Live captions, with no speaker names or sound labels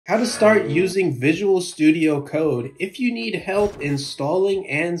How to start using Visual Studio Code. If you need help installing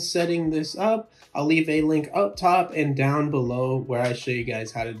and setting this up, I'll leave a link up top and down below where I show you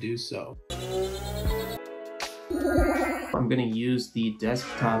guys how to do so. I'm going to use the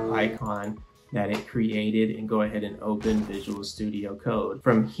desktop icon that it created and go ahead and open Visual Studio Code.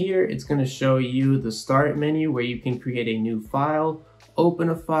 From here, it's going to show you the start menu where you can create a new file, open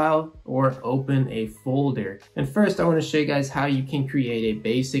a file, or open a folder. And first, I want to show you guys how you can create a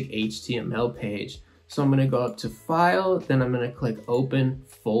basic HTML page. So I'm going to go up to File, then I'm going to click Open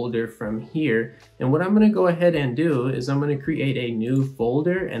Folder from here. And what I'm going to go ahead and do is I'm going to create a new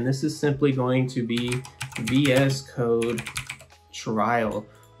folder, and this is simply going to be VS Code Trial.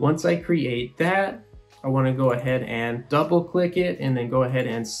 Once I create that, I want to go ahead and double click it and then go ahead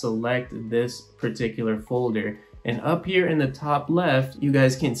and select this particular folder. And up here in the top left, you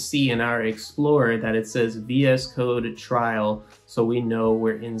guys can see in our Explorer that it says VS Code Trial, so we know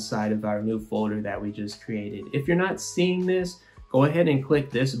we're inside of our new folder that we just created. If you're not seeing this, go ahead and click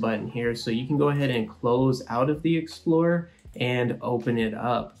this button here so you can go ahead and close out of the Explorer and open it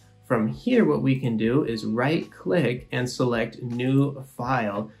up. From here, what we can do is right click and select New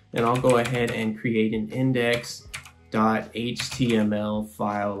File, and I'll go ahead and create an index.html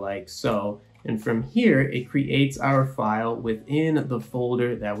file like so. And from here, it creates our file within the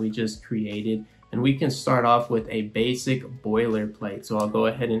folder that we just created. And we can start off with a basic boilerplate. So I'll go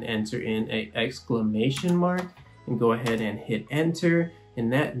ahead and enter in an exclamation mark and go ahead and hit enter.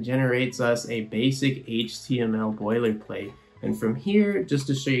 And that generates us a basic HTML boilerplate. And from here, just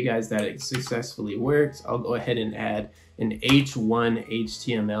to show you guys that it successfully works, I'll go ahead and add an H1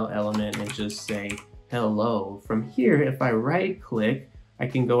 HTML element and just say hello. From here, if I right click, I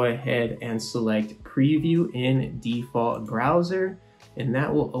can go ahead and select Preview in Default Browser, and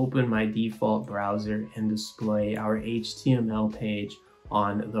that will open my default browser and display our HTML page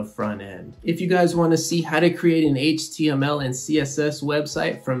on the front end. If you guys want to see how to create an HTML and CSS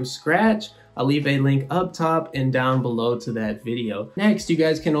website from scratch, I'll leave a link up top and down below to that video. Next, you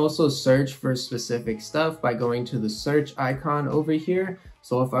guys can also search for specific stuff by going to the search icon over here.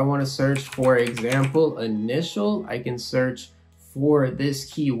 So if I want to search, for example, initial, I can search for this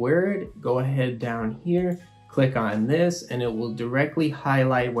keyword. Go ahead down here, click on this, and it will directly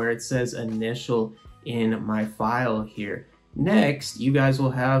highlight where it says initial in my file here. Next, you guys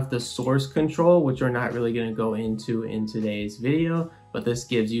will have the source control, which we're not really going to go into in today's video, but this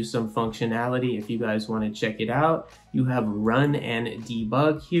gives you some functionality if you guys want to check it out. You have run and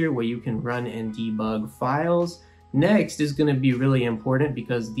debug here where you can run and debug files. Next is going to be really important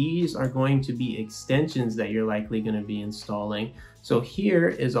because these are going to be extensions that you're likely going to be installing. So here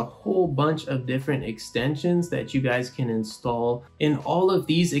is a whole bunch of different extensions that you guys can install. And all of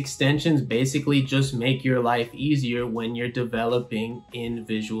these extensions basically just make your life easier when you're developing in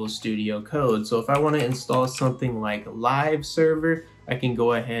Visual Studio Code. So if I want to install something like Live Server, I can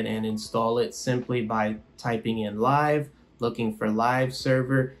go ahead and install it simply by typing in live, looking for Live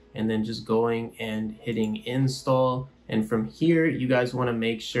Server, and then just going and hitting install. And from here, you guys want to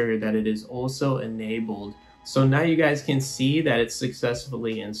make sure that it is also enabled. So now you guys can see that it's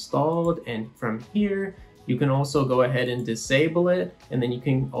successfully installed. And from here, you can also go ahead and disable it. And then you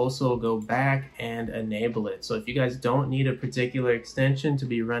can also go back and enable it. So if you guys don't need a particular extension to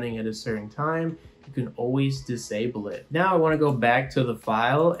be running at a certain time, you can always disable it. Now I want to go back to the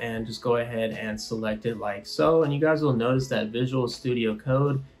file and just go ahead and select it like so. And you guys will notice that Visual Studio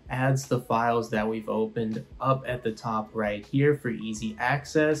Code adds the files that we've opened up at the top right here for easy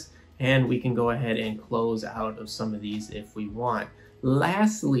access. And we can go ahead and close out of some of these if we want.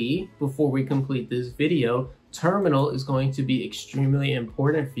 Lastly, before we complete this video, terminal is going to be extremely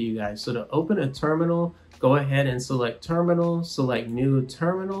important for you guys. So to open a terminal, go ahead and select terminal, select new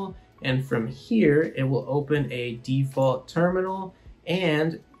terminal, and from here, it will open a default terminal.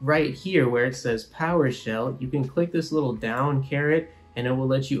 And right here where it says PowerShell, you can click this little down caret and it will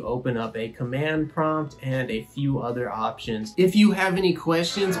let you open up a command prompt and a few other options. If you have any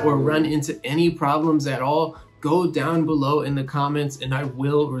questions or run into any problems at all, go down below in the comments and I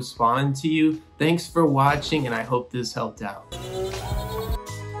will respond to you. Thanks for watching and I hope this helped out.